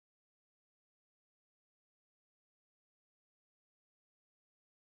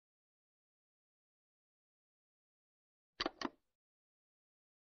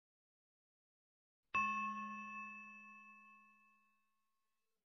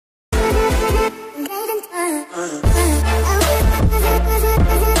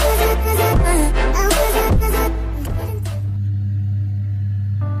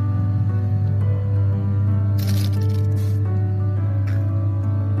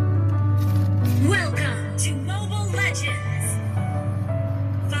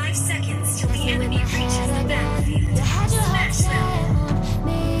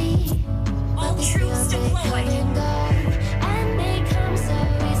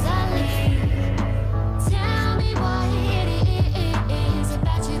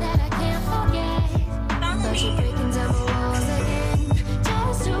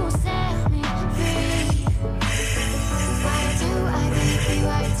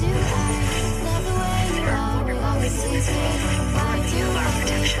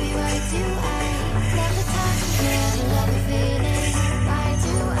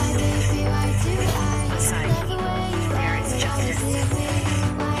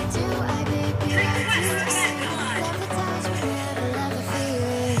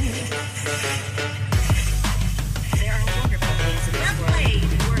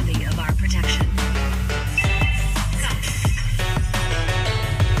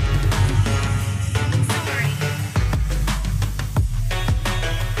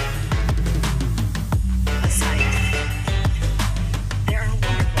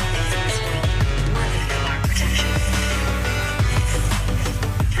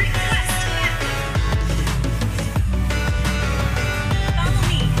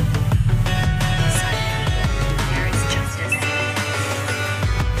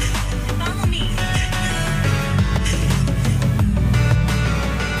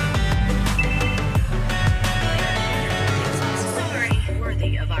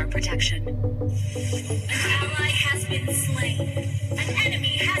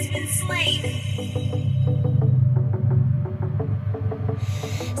slain.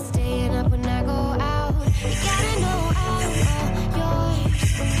 Staying up when I go out, you gotta know I'm all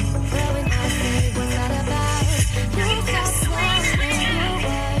yours. But when I say what's that about, you got slain in your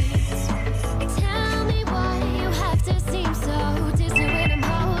words. Tell me why you have to seem so distant when I'm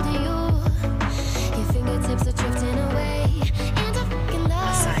holding you. Your fingertips are drifting away, and I fucking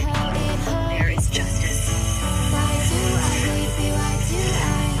love Aside how it people, hurts. there is justice. Why do I, baby, why do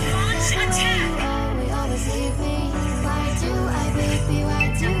I? Launch Love the way attack! you always leave me. Why do I, baby, why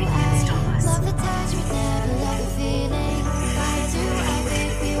do Nothing I? can stop us. Love the touch, but never love the feeling. Why do I,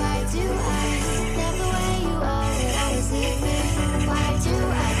 baby, why do I? Love the way you always leave me. Why do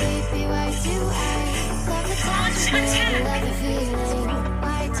I, baby, why do I? Love the touch, but never love the feeling.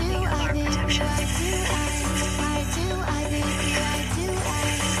 Why do I, baby, why do I? Why do I, baby, why do I?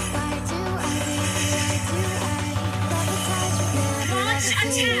 Why do I, baby, why do I? Love the touch, but never love Launch the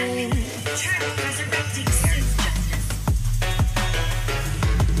attack! feeling. Turret resurrecting soon. Justice.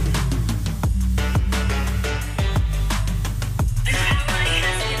 An ally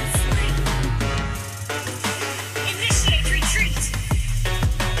has been slain. Initiate retreat.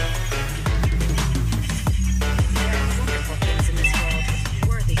 There are wonderful things in this world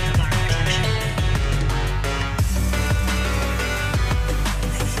worthy of our protection.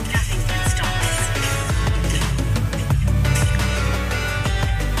 Nothing can stop us.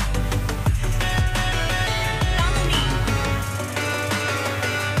 Follow me.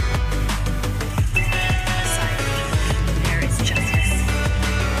 Aside people, there is justice.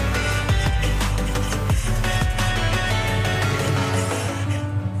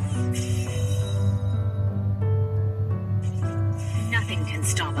 Nothing can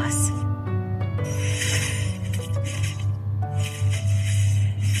stop us.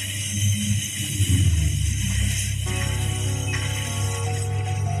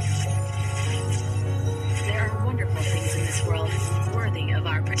 There are wonderful things in this world worthy of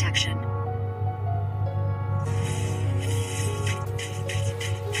our protection.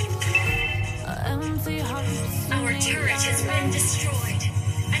 Empty hearts. Our turret has been destroyed.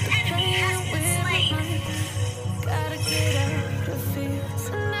 An enemy has been slain. Gotta get out of here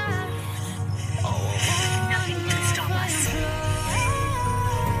tonight. Nothing can stop us.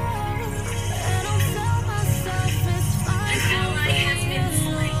 And I'll tell myself it's fine. An ally has been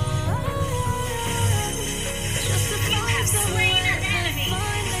slain. You have slain an enemy.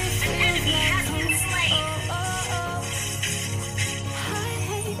 An enemy has been slain. I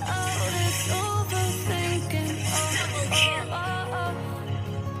hate all this overthinking. Double kill.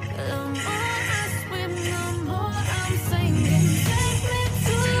 The more I swim, the more I'm sinking. Take me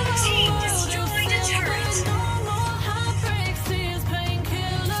to Your the team world destroyed a turret. no more heartbreaks, tears,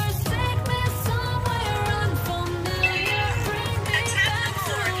 painkillers. Take me somewhere unfamiliar. Bring me Attack back the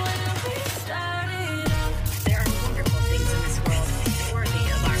to fort. where we started out. There are wonderful things in this world worthy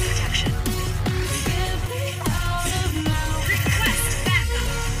of our protection. Get me out of now. Request backup.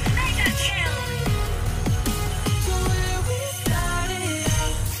 Mega kill. To where we started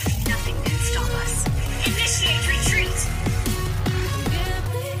out. Nothing can stop us. Initiate retreat. Get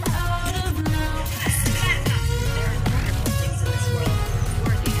me out of now. Request backup. There are wonderful things in this world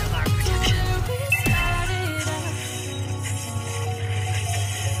worthy of our protection. Where we started out.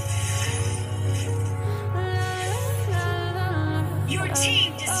 La, la, la. Your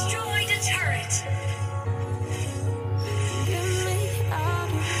team destroyed a turret. Get me out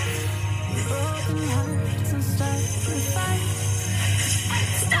of broken hearts and starting fights.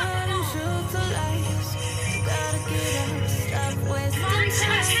 Starting shoot the lights. Gotta get up, stop wasting Launch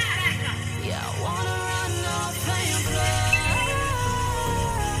time. attack. Yeah, I wanna run off and fly.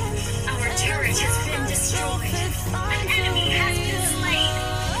 Our turret has been destroyed. An enemy has been slain.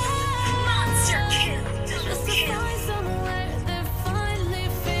 Monster kill. Double Just to kill. find somewhere that finally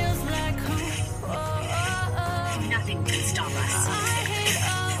feels like home.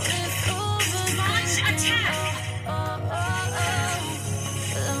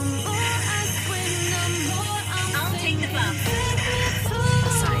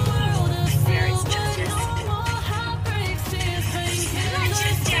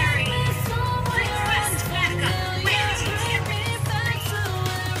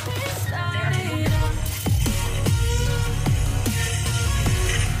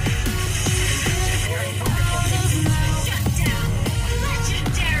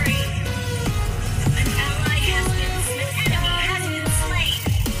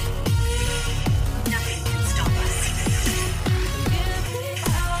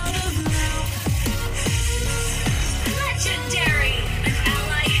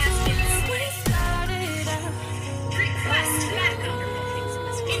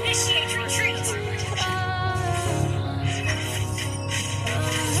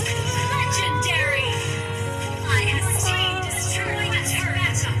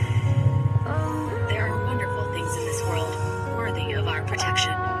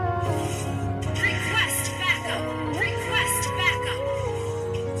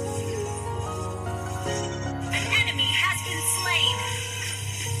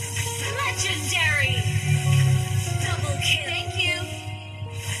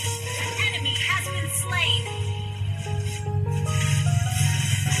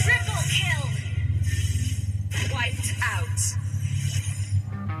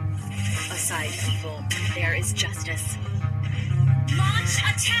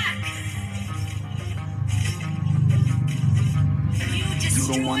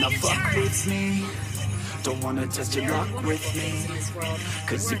 wanna fuck with me. Don't wanna test your luck with me.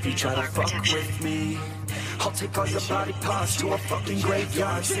 Cause if you try to fuck with me, I'll take all your body parts to a fucking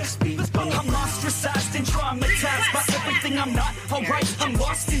graveyard 6 feet under. I'm ostracized and traumatized by everything I'm not. Alright, I'm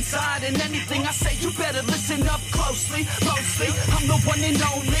lost inside, and anything I say you better listen up closely. Mostly, I'm the one and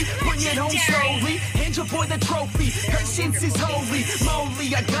only. Bring it home slowly. Hand your boy the trophy. Patience is holy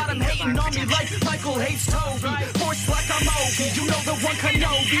moly. I got him hating on me like Michael hates Toby. Force like I'm Obi. You know the one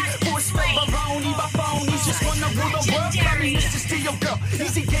Kenobi. Force fed baloney by phonies. Just wanna rule the world. I mean, it's just steal your girl.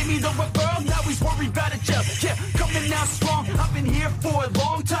 Easy gave me the referral. Now he's worried about a jail. Yeah, coming out strong. I've been here for a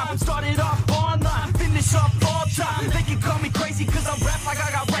long time. Started off online, finish off all time. They can call me crazy cause I rap like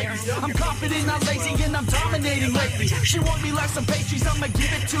I got rabies. I'm confident, not lazy, and I'm dominating lately. She want me like some pastries, I'ma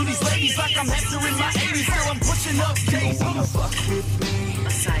give it to these ladies like I'm Hector in my 80s. Still I'm pushing up days. Don't wanna fuck with me.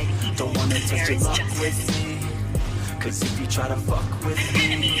 Aside Don't wanna test your luck with me. Cause if you try to fuck with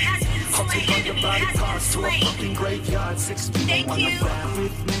me, I'll take all your body parts to a fucking graveyard 6 feet. Don't wanna fuck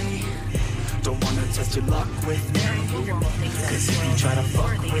with me. Don't wanna test your luck with me. Cause if you try to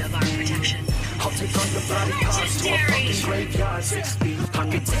fuck with me, I'll take all your body parts to a fucking graveyard 6 feet. I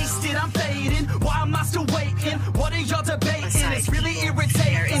can taste it, I'm fading. Why am I still waiting? What are y'all debating? It's really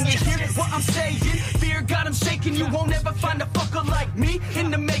irritating. You hear what I'm saying? Fear got him shaking. You won't ever find a fucker like me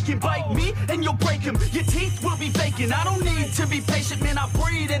in the making. Bite me and you'll break him. Your teeth will be vacant. I don't need to be patient, man. I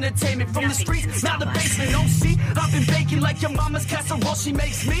breed entertainment from the streets, now the basement. Don't see, I've been baking like your mama's casserole. She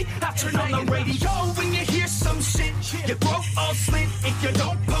makes me. I turn on the radio when you hear some shit. Your throat all slit if you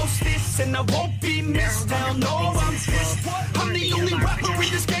don't post this, and I won't be missed. Hell no, I'm pissed. I'm the only rapper in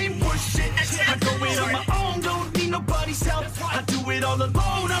this game for shit. I go it on my own, don't need nobody's help. I do it all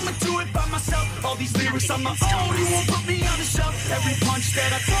alone, I'ma do it by myself. All these lyrics on my own, you won't put me on the shelf. Every punch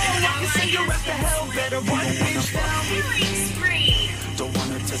that I throw, I can send you after hell. Better run a bitch down. Don't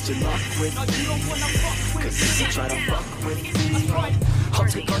wanna test your luck with me. Cause if you try to fuck with me, I'll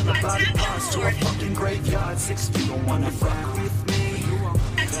take all the body parts to a fucking graveyard 6 feet. Don't wanna fuck with me.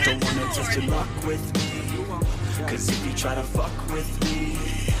 Don't wanna test your luck with me. Cause if you try to fuck with me,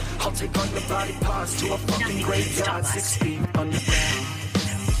 I'll take all your body parts to a fucking graveyard 6 feet underground.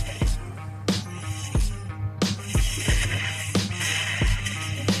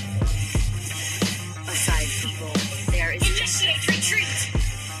 aside people, there is Initiate retreat.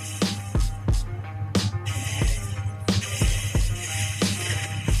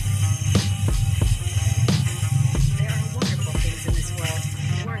 There are wonderful things in this world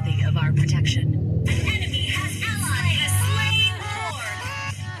worthy of our protection. An enemy has allied a slain horde.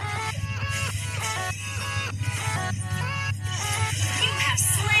 You have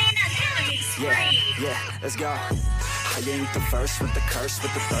slain an enemy spree. Yeah, let's go. I ain't the first with the curse,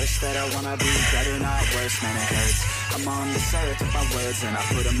 with the thirst that I wanna be better, not worse, man it hurts. I'm on the earth with my words and I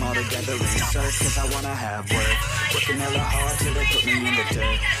put them all together in search, cause I wanna have worth. Working hella hard till they put me in the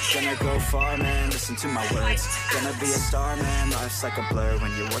dirt. Gonna go far, man, listen to my words. Gonna be a star, man, life's like a blur.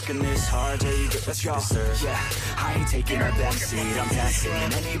 When you're working this hard, yeah, you get what you deserve. Yeah, I ain't taking a backseat, I'm passing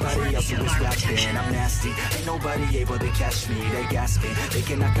anybody else who is rapping. I'm nasty, ain't nobody able to catch me. They gasping, they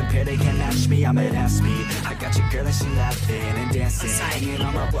cannot compare, they can't match me. I'm at half speed, I got your girl and she laughing and dancing, hanging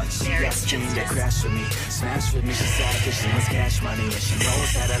on my butt, she asking to crash with me, smash with me. She savage, she wants cash money and she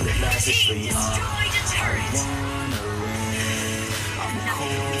knows that I live lavishly. I wanna win, I'm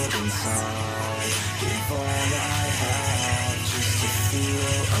cold inside. Give all I have just to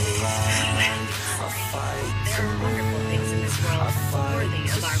feel alive. I fight to win, I fight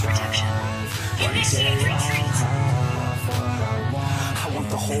to strive. One day I'll have what I want. I want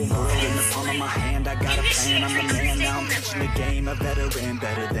the whole world in the palm of my hand. I got a plan, I'm the man. Now I'm pitching the game, a veteran,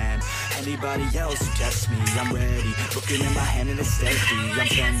 better than anybody else who tests me. I'm ready, looking in my hand and it's steady. I'm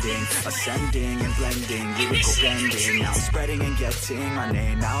bending, ascending and blending, lyrical bending. Now I'm spreading and getting my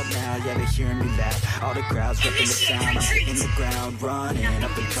name out now. Yeah, they're hearing me laugh, all the crowds ripping the sound. I'm hitting the ground, running,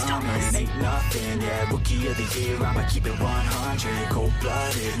 up and coming, ain't nothing. Yeah, rookie of the year, I'ma keep it 100.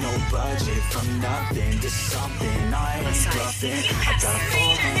 Cold-blooded, no budget, from nothing to something. I ain't bluffing, I got a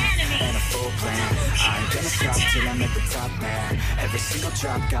full hand and a full plan. I ain't gonna stop till I'm at the top, man. Every single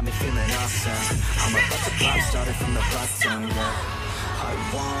drop got me feeling awesome. I'm about to pop, started from the bottom, yeah. I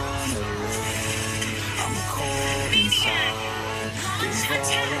wanna win, I'm cold inside. Give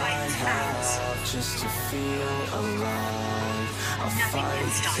all I have just to feel alive. I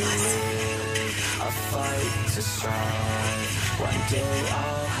fight to live, I fight to strive. One day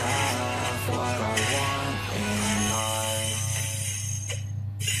I'll have what I